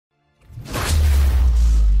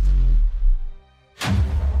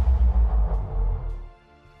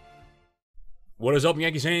What is up,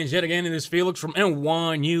 Yankees fans? Yet again, it is Felix from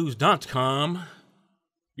NYYNEWS.com.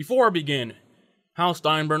 Before I begin, Hal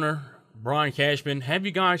Steinbrenner, Brian Cashman, have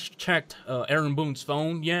you guys checked Aaron Boone's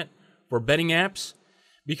phone yet for betting apps?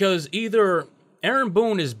 Because either Aaron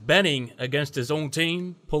Boone is betting against his own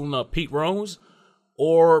team, pulling up Pete Rose,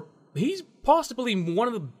 or he's possibly one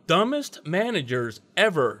of the dumbest managers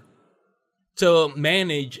ever to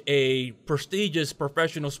manage a prestigious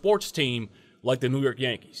professional sports team like the New York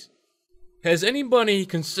Yankees. Has anybody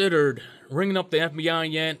considered ringing up the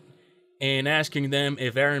FBI yet and asking them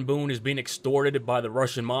if Aaron Boone is being extorted by the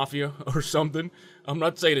Russian mafia or something? I'm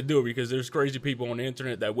not saying to do it because there's crazy people on the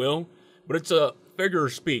internet that will, but it's a figure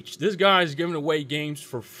of speech. This guy's giving away games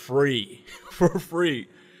for free. For free.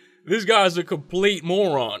 This guy's a complete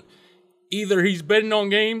moron. Either he's betting on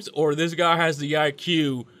games or this guy has the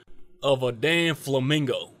IQ of a damn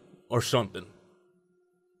flamingo or something.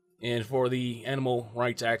 And for the animal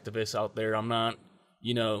rights activists out there, I'm not,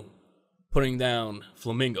 putting down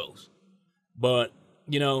flamingos. But,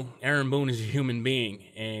 Aaron Boone is a human being,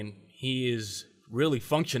 and he is really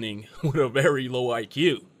functioning with a very low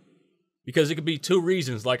IQ. Because it could be two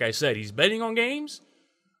reasons, like I said. He's betting on games,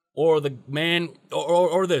 or the man,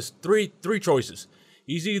 or this. Three choices.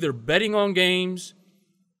 He's either betting on games,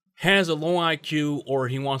 has a low IQ, or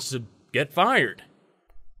he wants to get fired.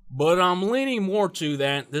 But I'm leaning more to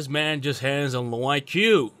that this man just has a low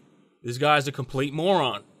IQ. This guy's a complete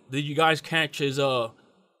moron. Did you guys catch his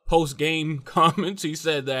post-game comments? He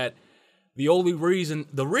said that the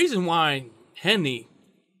reason why Henny,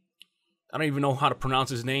 I don't even know how to pronounce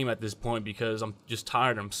his name at this point because I'm just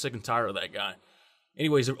tired. I'm sick and tired of that guy.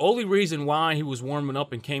 Anyways, the only reason why he was warming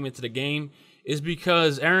up and came into the game is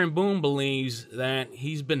because Aaron Boone believes that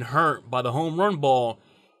he's been hurt by the home run ball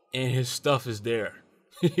and his stuff is there.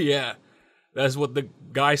 Yeah, that's what the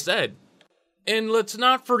guy said. And let's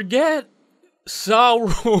not forget,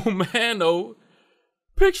 Sal Romano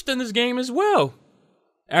pitched in this game as well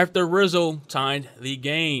after Rizzo tied the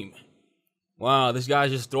game. Wow, this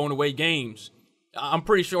guy's just throwing away games. I'm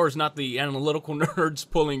pretty sure it's not the analytical nerds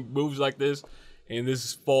pulling moves like this, and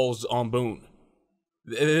this falls on Boone.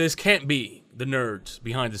 This can't be the nerds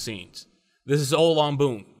behind the scenes. This is all on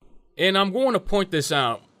Boone. And I'm going to point this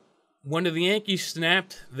out. When the Yankees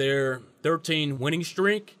snapped their 13 winning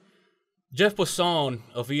streak, Jeff Passan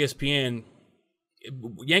of ESPN,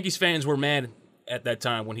 Yankees fans were mad at that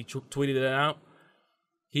time when he tweeted it out.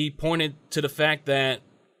 He pointed to the fact that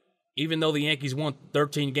even though the Yankees won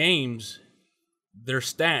 13 games, their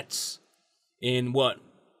stats in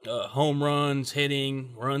home runs,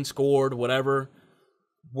 hitting, runs scored, whatever,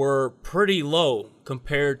 were pretty low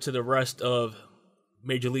compared to the rest of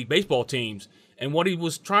Major League Baseball teams. And what he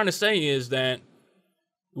was trying to say is that it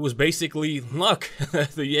was basically luck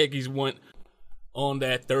that the Yankees went on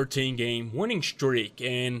that 13-game winning streak.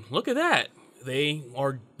 And look at that. They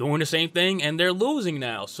are doing the same thing, and they're losing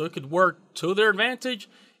now. So it could work to their advantage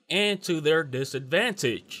and to their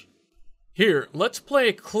disadvantage. Here, let's play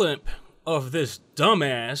a clip of this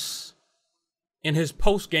dumbass in his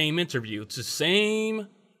post-game interview. It's the same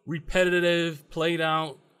repetitive,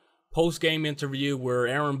 played-out post-game interview where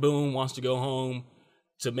Aaron Boone wants to go home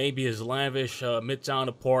to maybe his lavish Midtown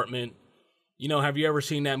apartment. Have you ever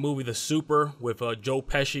seen that movie, The Super, with Joe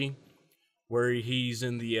Pesci, where he's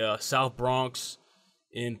in the South Bronx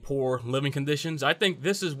in poor living conditions? I think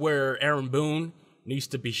this is where Aaron Boone needs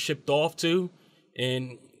to be shipped off to,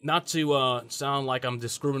 and not to sound like I'm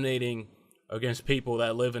discriminating against people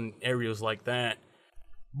that live in areas like that.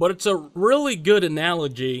 But it's a really good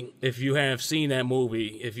analogy if you have seen that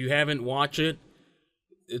movie. If you haven't watched it,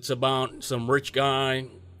 it's about some rich guy,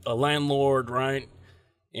 a landlord, right?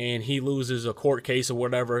 And he loses a court case or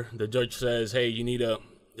whatever. The judge says, hey, you need to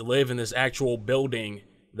live in this actual building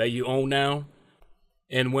that you own now.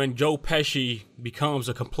 And when Joe Pesci becomes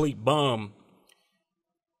a complete bum,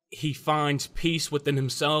 he finds peace within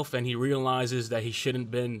himself and he realizes that he shouldn't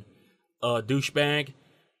have been a douchebag.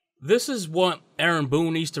 This is what Aaron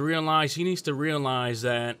Boone needs to realize. He needs to realize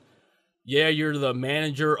that, yeah, you're the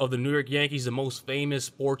manager of the New York Yankees, the most famous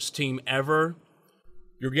sports team ever.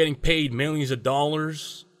 You're getting paid millions of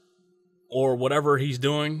dollars or whatever he's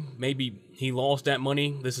doing. Maybe he lost that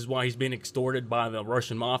money. This is why he's being extorted by the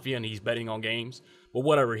Russian mafia and he's betting on games. But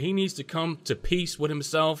whatever, he needs to come to peace with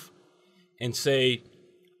himself and say,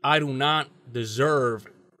 I do not deserve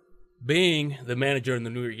being the manager in the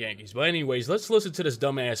New York Yankees. But anyways, let's listen to this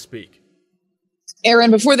dumbass speak. Aaron,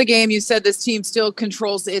 before the game, you said this team still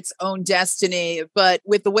controls its own destiny, but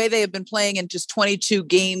with the way they have been playing in just 22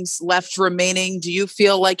 games left remaining, do you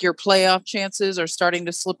feel like your playoff chances are starting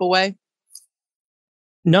to slip away?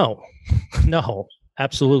 No,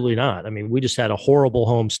 absolutely not. I mean, we just had a horrible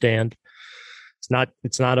homestand.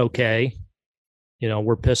 It's not okay. You know,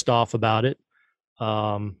 we're pissed off about it.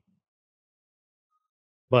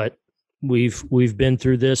 But we've been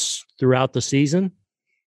through this throughout the season.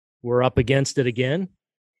 We're up against it again.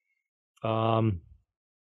 And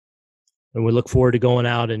we look forward to going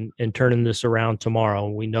out and turning this around tomorrow.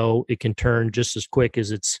 We know it can turn just as quick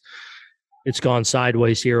as it's gone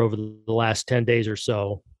sideways here over the last 10 days or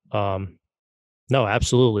so. No,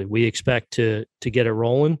 absolutely. We expect to get it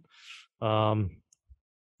rolling.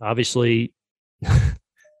 Obviously,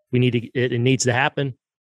 it needs to happen.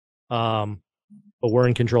 But we're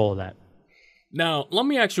in control of that. Now, let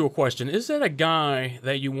me ask you a question. Is that a guy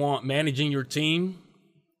that you want managing your team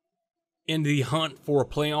in the hunt for a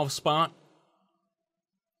playoff spot,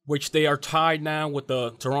 which they are tied now with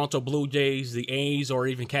the Toronto Blue Jays, the A's, or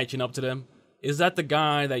even catching up to them? Is that the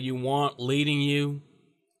guy that you want leading you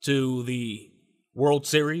to the World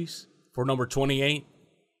Series for number 28?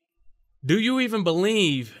 Do you even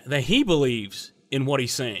believe that he believes in what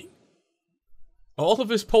he's saying? All of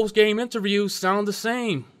his post-game interviews sound the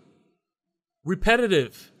same.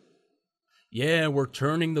 Repetitive. Yeah, we're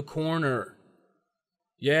turning the corner.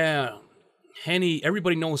 Yeah, Henny,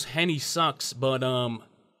 everybody knows Henny sucks, but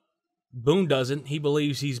Boone doesn't. He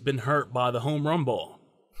believes he's been hurt by the home run ball.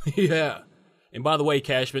 Yeah. And by the way,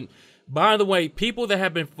 Cashman, people that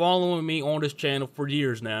have been following me on this channel for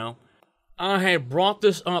years now, I have brought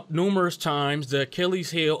this up numerous times. The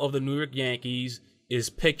Achilles heel of the New York Yankees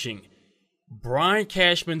is pitching. Brian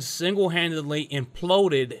Cashman single-handedly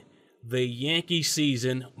imploded the Yankee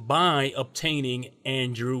season by obtaining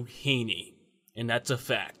Andrew Heaney. And that's a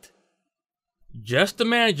fact. Just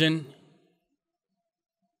imagine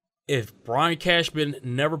if Brian Cashman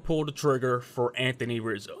never pulled the trigger for Anthony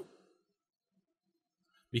Rizzo.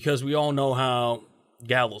 Because we all know how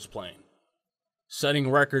Gallo's playing. Setting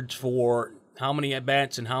records for how many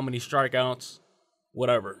at-bats and how many strikeouts,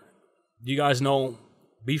 whatever. You guys know,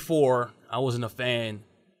 before, I wasn't a fan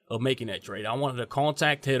of making that trade. I wanted a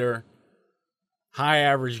contact hitter, high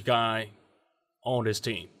average guy on this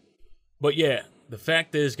team. But yeah, the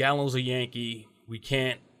fact is Gallo's a Yankee. We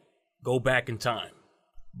can't go back in time.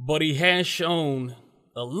 But he has shown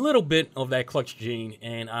a little bit of that clutch gene,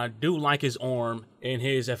 and I do like his arm and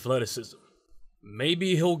his athleticism.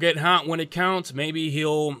 Maybe he'll get hot when it counts. Maybe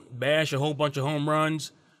he'll bash a whole bunch of home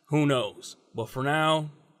runs. Who knows? But for now,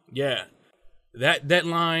 yeah. That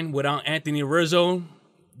deadline without Anthony Rizzo,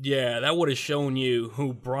 yeah, that would have shown you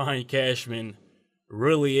who Brian Cashman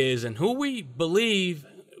really is and who we believe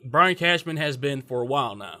Brian Cashman has been for a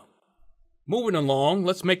while now. Moving along,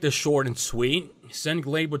 let's make this short and sweet. Send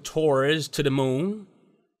Gleyber Torres to the moon.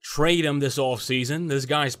 Trade him this offseason. This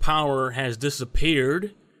guy's power has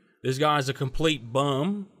disappeared. This guy's a complete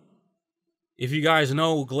bum. If you guys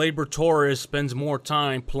know, Gleyber Torres spends more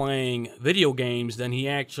time playing video games than he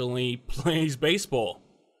actually plays baseball.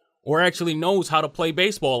 Or actually knows how to play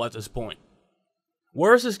baseball at this point.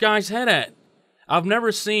 Where's this guy's head at? I've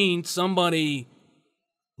never seen somebody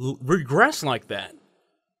regress like that.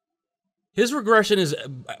 His regression is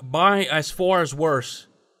by as far as worse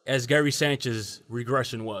as Gary Sanchez's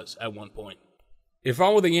regression was at one point. If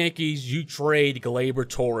I were the Yankees, you trade Gleyber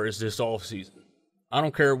Torres this offseason. I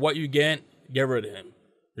don't care what you get rid of him.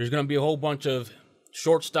 There's going to be a whole bunch of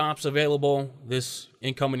shortstops available this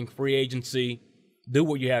incoming free agency. Do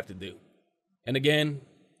what you have to do. And again,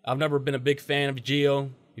 I've never been a big fan of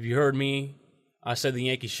Gio. If you heard me, I said the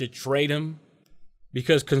Yankees should trade him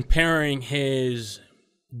because comparing his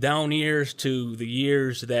down years to the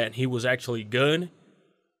years that he was actually good,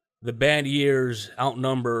 the bad years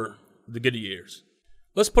outnumber the good years.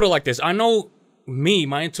 Let's put it like this. I know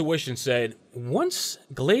my intuition said, once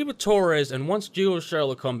Gleyber Torres and once Gio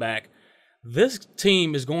Urshela come back, this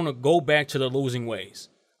team is going to go back to the losing ways.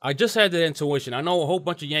 I just had that intuition. I know a whole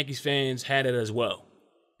bunch of Yankees fans had it as well.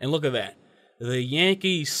 And look at that. The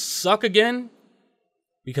Yankees suck again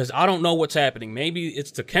because I don't know what's happening. Maybe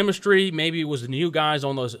it's the chemistry. Maybe it was the new guys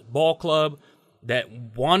on the ball club that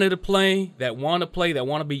wanted to play, that want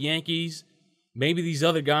to be Yankees. Maybe these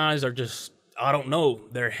other guys are just, I don't know,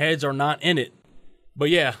 their heads are not in it. But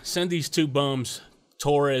yeah, send these two bums,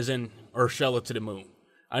 Torres and Urshela, to the moon.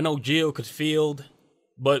 I know Gio could field,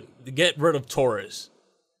 but get rid of Torres.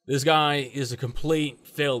 This guy is a complete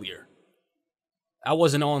failure. I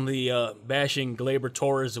wasn't on the bashing Gleyber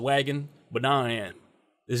Torres wagon, but now I am.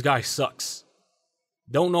 This guy sucks.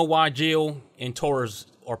 Don't know why Gio and Torres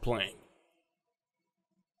are playing.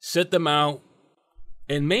 Sit them out,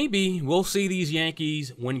 and maybe we'll see these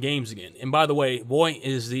Yankees win games again. And by the way, Voit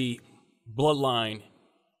is the bloodline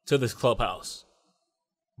to this clubhouse.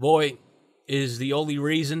 Voit is the only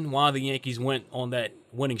reason why the Yankees went on that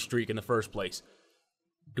winning streak in the first place.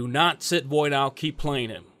 Do not sit Voit out. Keep playing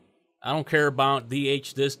him. I don't care about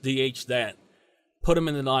DH this, DH that. Put him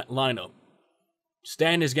in the lineup.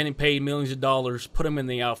 Stanton is getting paid millions of dollars. Put him in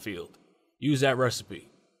the outfield. Use that recipe.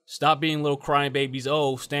 Stop being little crying babies.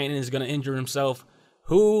 Oh, Stanton is going to injure himself.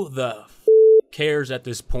 Who the cares at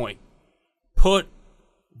this point? Put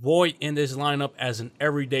Voit in this lineup as an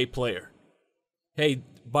everyday player. Hey,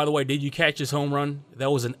 by the way, did you catch his home run?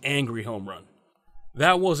 That was an angry home run.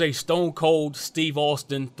 That was a stone cold Steve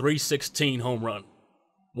Austin 316 home run.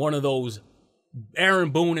 One of those.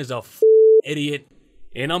 Aaron Boone is a idiot,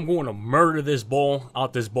 and I'm going to murder this ball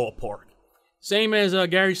out this ballpark. Same as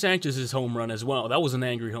Gary Sanchez's home run as well. That was an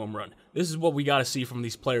angry home run. This is what we got to see from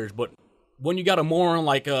these players. But when you got a moron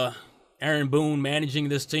like Aaron Boone managing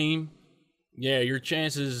this team, yeah, your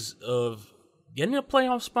chances of getting a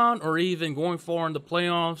playoff spot or even going far in the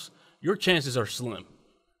playoffs, your chances are slim.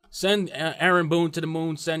 Send Aaron Boone to the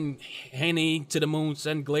moon. Send Haney to the moon.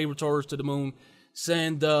 Send Gleyber Torres to the moon.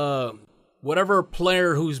 Send whatever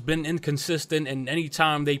player who's been inconsistent and any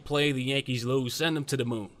time they play the Yankees lose, send them to the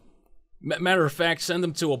moon. Matter of fact, send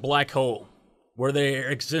them to a black hole where their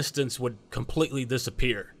existence would completely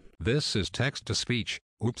disappear. This is text-to-speech.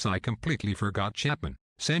 Oops, I completely forgot Chapman.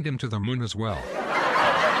 Send him to the moon as well.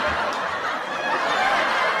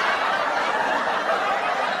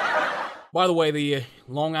 By the way, the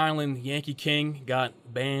Long Island Yankee King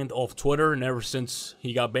got banned off Twitter, and ever since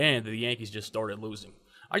he got banned, the Yankees just started losing.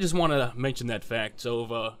 I just want to mention that fact.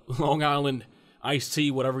 So if Long Island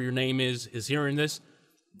Ice-T, whatever your name is hearing this,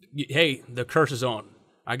 hey, the curse is on.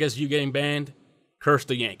 I guess you getting banned, curse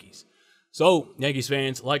the Yankees. So, Yankees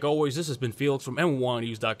fans, like always, this has been Felix from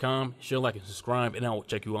NYYNEWS.com. Share, like, and subscribe, and I will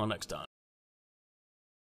check you all next time.